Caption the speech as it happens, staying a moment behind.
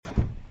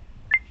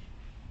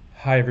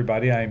Hi,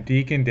 everybody. I'm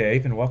Deacon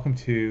Dave, and welcome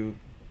to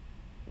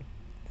day,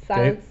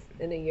 Silence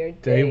in a Year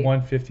day Day.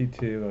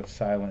 152 of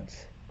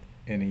Silence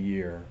in a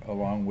Year,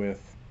 along with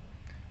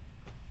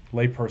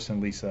layperson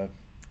Lisa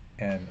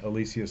and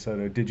Alicia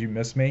Soto. Did you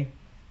miss me?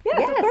 Yes,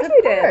 of Yes, course of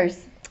we did.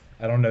 course.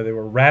 I don't know. They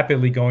were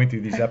rapidly going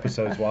through these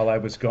episodes while I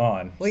was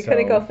gone. We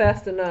couldn't go So,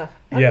 fast enough.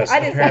 yes, I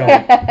didn't.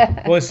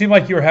 apparently. Well, it seemed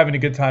like you were having a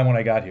good time when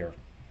I got here.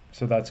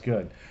 So that's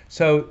good.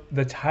 So,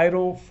 the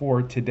title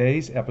for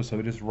today's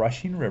episode is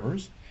Rushing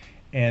Rivers,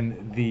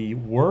 and the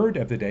word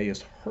of the day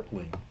is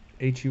hurtling.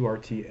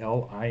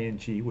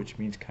 Hurtling, which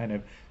means kind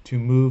of to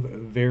move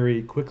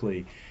very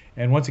quickly.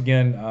 And once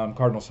again,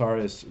 Cardinal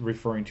Sarah is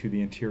referring to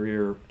the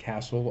interior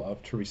castle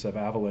of Teresa of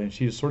Avila, and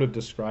she is sort of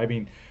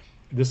describing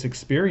this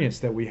experience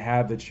that we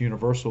have that's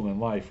universal in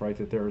life, right?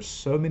 That there are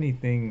so many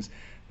things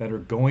that are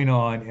going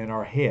on in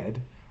our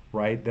head,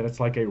 right? That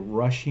it's like a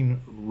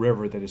rushing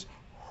river that is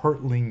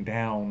hurtling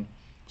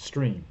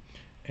downstream.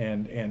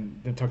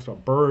 And it talks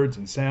about birds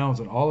and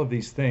sounds and all of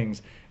these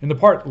things. And the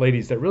part,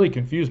 ladies, that really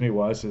confused me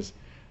is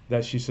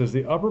that she says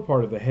the upper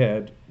part of the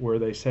head, where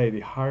they say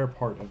the higher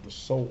part of the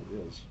soul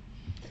is.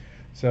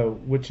 So,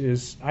 which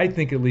is, I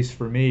think, at least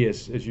for me,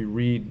 as you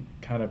read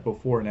kind of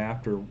before and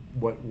after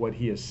what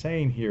he is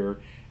saying here,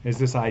 is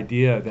this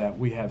idea that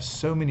we have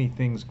so many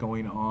things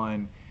going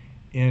on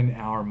in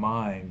our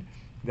mind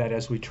that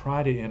as we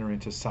try to enter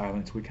into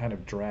silence, we kind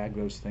of drag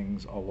those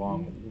things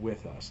along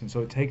with us. And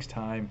so it takes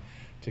time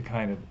to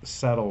kind of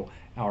settle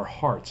our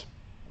hearts.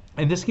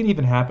 And this can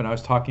even happen. I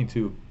was talking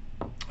to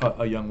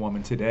a young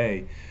woman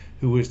today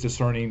who was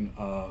discerning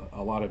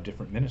a lot of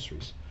different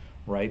ministries,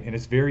 right? And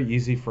it's very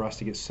easy for us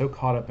to get so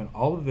caught up in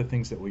all of the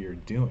things that we are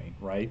doing,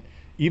 right?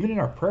 Even in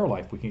our prayer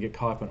life, we can get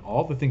caught up in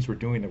all the things we're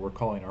doing that we're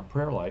calling our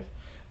prayer life,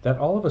 that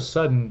all of a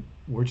sudden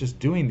we're just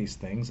doing these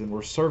things and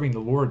we're serving the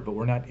Lord, but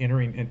we're not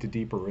entering into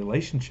deeper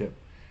relationship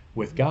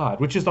with God,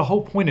 which is the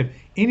whole point of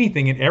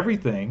anything and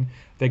everything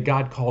that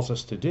God calls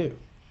us to do.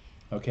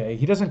 Okay?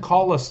 He doesn't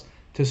call us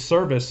to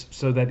service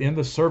so that in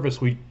the service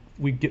we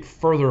get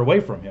further away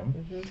from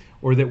him,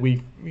 or that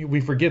we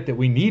forget that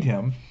we need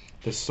him.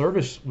 The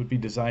service would be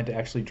designed to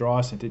actually draw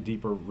us into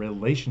deeper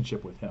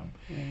relationship with him.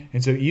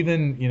 And so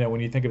even,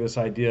 when you think of this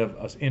idea of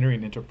us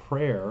entering into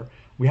prayer,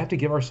 we have to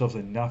give ourselves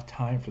enough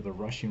time for the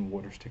rushing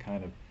waters to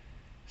kind of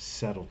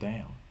settle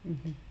down.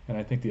 And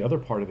I think the other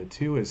part of it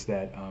too is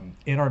that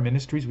in our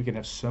ministries we can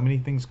have so many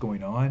things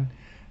going on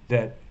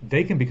that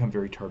they can become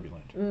very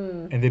turbulent,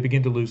 and they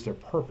begin to lose their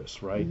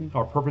purpose, right?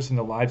 Our purpose in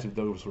the lives of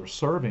those we're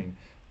serving,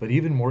 but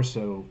even more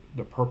so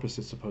the purpose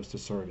it's supposed to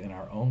serve in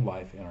our own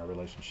life, in our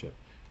relationship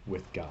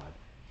with God.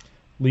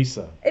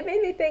 Lisa. It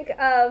made me think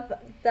of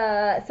so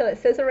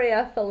at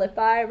Caesarea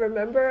Philippi,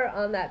 remember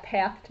on that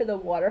path to the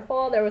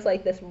waterfall, there was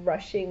like this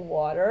rushing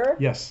water.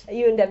 Yes.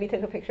 You and Debbie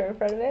took a picture in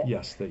front of it.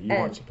 Yes, that you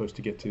weren't supposed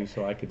to get to,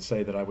 so I could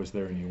say that I was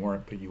there and you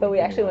weren't, but you But went we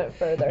actually anyway. went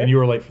further. And you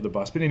were late for the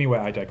bus. But anyway,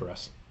 I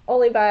digress.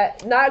 Only by,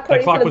 not That according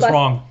to clock the was bus.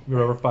 wrong. We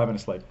were over 5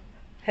 minutes late.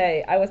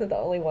 Hey, I wasn't the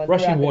only one.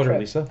 Rushing throughout the water, trip.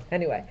 Lisa.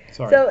 Anyway,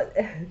 Sorry.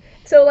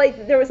 so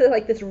like there was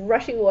like this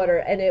rushing water,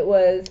 and it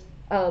was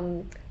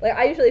like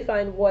I usually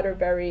find water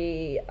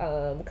very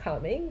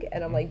calming,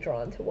 and I'm like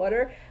drawn to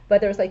water. But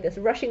there was like this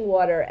rushing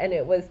water, and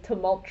it was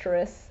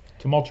tumultuous.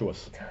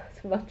 Tumultuous.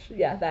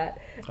 Yeah,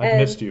 that. I've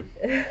missed you.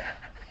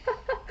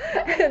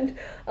 And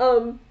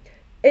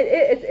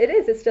it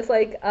is. It's just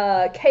like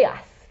chaos.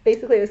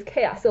 Basically, it was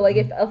chaos. So like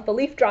if a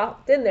leaf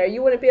dropped in there,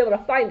 you wouldn't be able to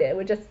find it. It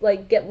would just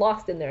like get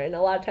lost in there. And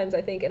a lot of times,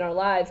 I think in our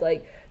lives,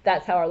 like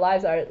that's how our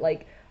lives are.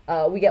 Like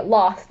we get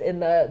lost in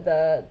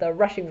the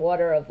rushing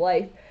water of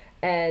life.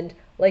 And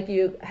like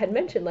you had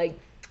mentioned, like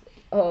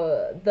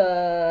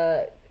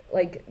the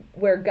like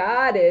where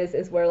God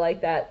is where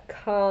like that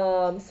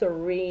calm,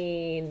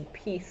 serene,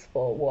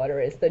 peaceful water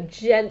is. The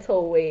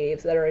gentle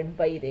waves that are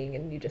inviting,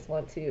 and you just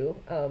want to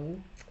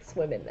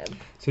swim in them.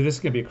 So this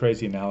is going to be a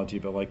crazy analogy,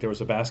 but like there was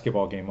a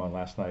basketball game on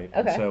last night.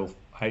 Okay. And so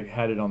I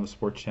had it on the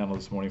sports channel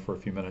this morning for a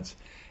few minutes.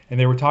 And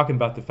they were talking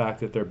about the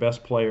fact that their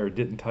best player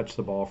didn't touch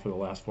the ball for the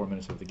last 4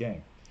 minutes of the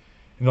game.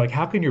 And they're like,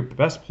 how can your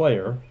best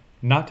player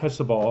not touch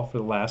the ball for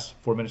the last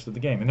 4 minutes of the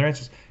game? And their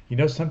answer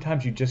is,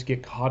 sometimes you just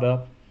get caught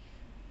up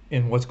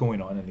in what's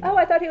going on in the game. Oh,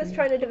 I thought he was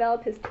trying to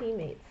develop his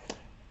teammates.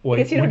 Well,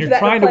 Because you when don't do you're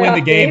that in a trying to win the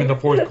playoff game game. in the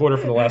fourth quarter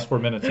for the last 4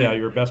 minutes, yeah,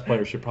 your best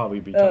player should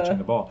probably be touching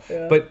the ball.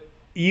 Yeah. But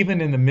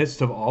even in the midst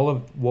of all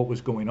of what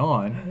was going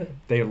on,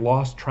 they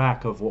lost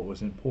track of what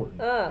was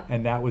important.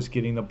 And that was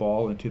getting the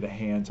ball into the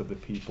hands of the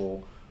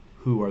people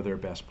who are their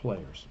best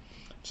players.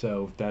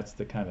 So that's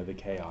the kind of the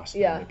chaos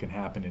that can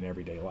happen in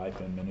everyday life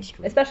and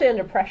ministry. Especially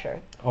under pressure.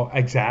 Oh,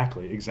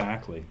 exactly.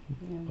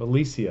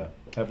 Alicia,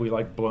 have we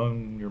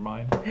blown your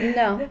mind?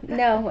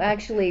 No,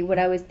 actually, what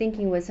I was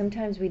thinking was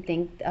sometimes we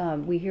think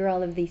we hear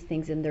all of these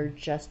things and they're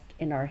just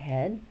in our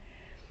head,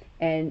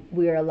 and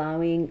we're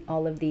allowing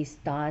all of these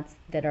thoughts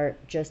that are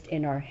just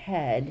in our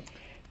head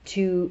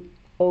to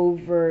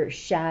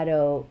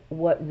overshadow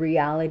what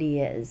reality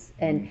is.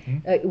 And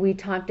we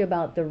talked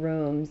about the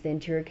rooms, the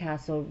interior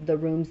castle, the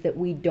rooms that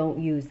we don't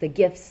use, the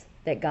gifts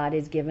that God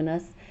has given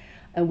us.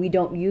 and we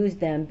don't use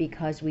them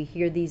because we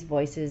hear these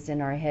voices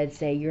in our head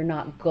say, you're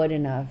not good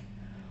enough,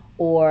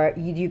 or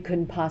you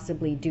couldn't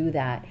possibly do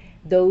that.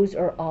 Those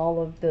are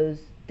all of those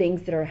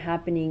things that are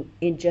happening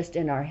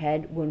in our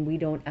head when we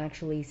don't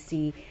actually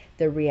see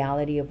the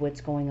reality of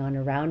what's going on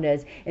around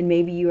us. And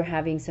maybe you're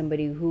having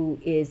somebody who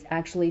is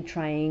actually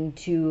trying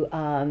to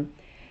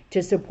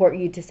support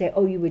you, to say,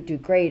 oh, you would do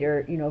great,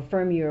 or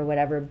affirm you or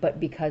whatever, but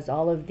because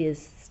all of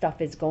this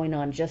stuff is going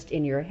on just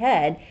in your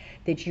head,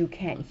 that you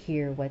can't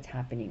hear what's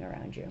happening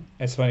around you.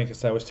 It's funny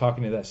because I was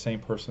talking to that same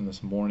person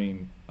this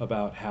morning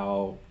about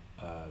how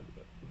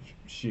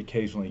she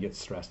occasionally gets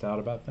stressed out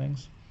about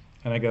things.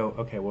 And I go,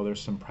 okay, well, there's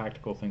some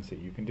practical things that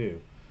you can do.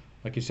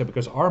 Like you said,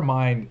 because our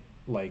mind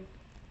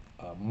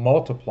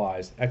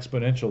multiplies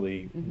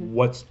exponentially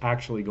what's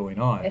actually going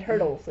on. It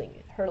hurdles.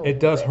 It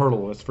does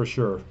hurdle, that's for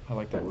sure. I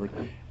like that word.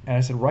 And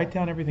I said, write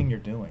down everything you're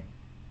doing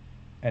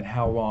and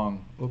how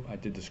long, I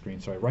did the screen,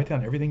 sorry. Write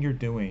down everything you're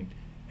doing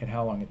and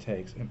how long it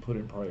takes and put it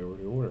in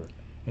priority order.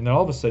 And then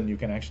all of a sudden you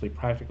can actually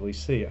practically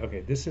see,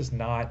 okay, this is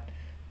not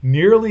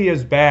nearly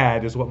as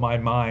bad as what my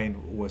mind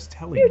was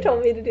telling me. You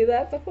told me to do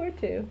that before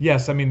too.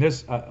 Yes, I mean,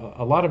 there's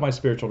a lot of my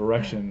spiritual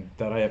direction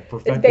that I have It's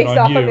perfected based on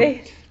off you. of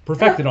me.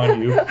 Perfected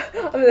on you.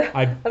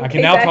 I I'm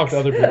can now talk K-Bex. to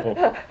other people.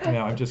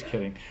 No, I'm just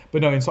kidding.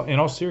 But no, in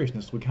all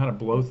seriousness, we kind of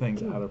blow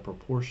things out of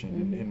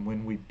proportion. And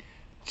when we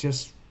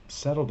just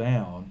settle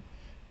down,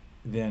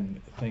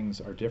 then things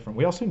are different.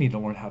 We also need to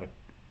learn how to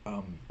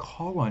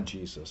call on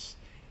Jesus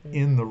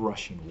in the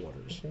rushing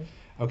waters.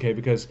 Okay,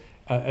 because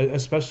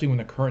especially when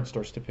the current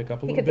starts to pick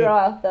up a You little could bit. throw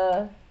out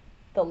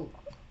the.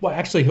 Well,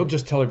 actually, he'll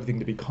just tell everything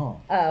to be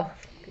calm. Oh,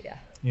 yeah.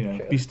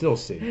 True. Be still,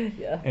 see.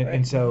 Yeah.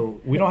 And so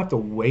we don't have to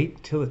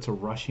wait till it's a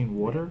rushing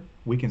water.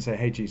 We can say,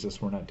 hey, Jesus,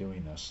 we're not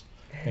doing this.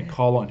 And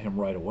call on him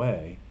right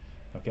away.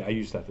 Okay, I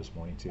used that this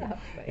morning too. Oh,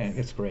 nice. And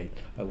it's great.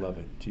 I love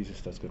it.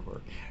 Jesus does good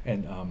work.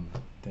 And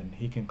then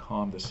he can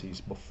calm the seas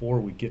before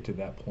we get to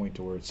that point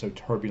where it's so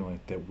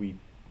turbulent that we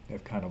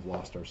have kind of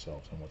lost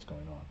ourselves in what's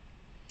going on.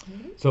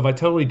 So if I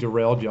totally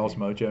derailed y'all's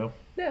mojo,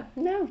 Yeah.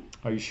 No.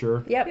 are you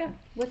sure? Yep. Yeah.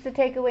 What's the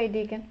takeaway,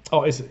 Deacon?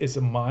 Oh, is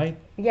it my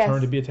Yes.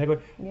 turn to be a takeaway?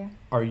 Yeah.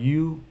 Are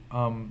you,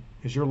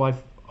 is your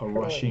life a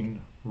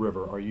rushing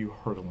river? Are you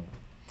hurtling?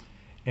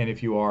 And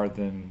if you are,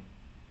 then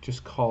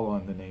just call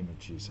on the name of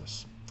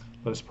Jesus.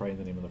 Let us pray in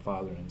the name of the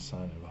Father, and the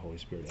Son, and of the Holy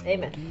Spirit.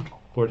 Amen.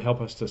 Lord,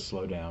 help us to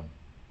slow down.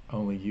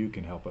 Only you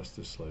can help us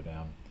to slow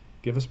down.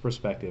 Give us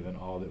perspective in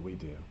all that we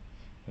do.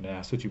 And I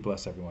ask that you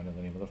bless everyone in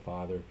the name of the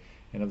Father,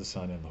 and of the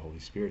Son, and of the Holy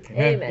Spirit.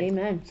 Amen. Amen.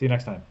 Amen. See you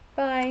next time.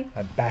 Bye.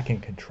 I'm back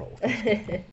in control.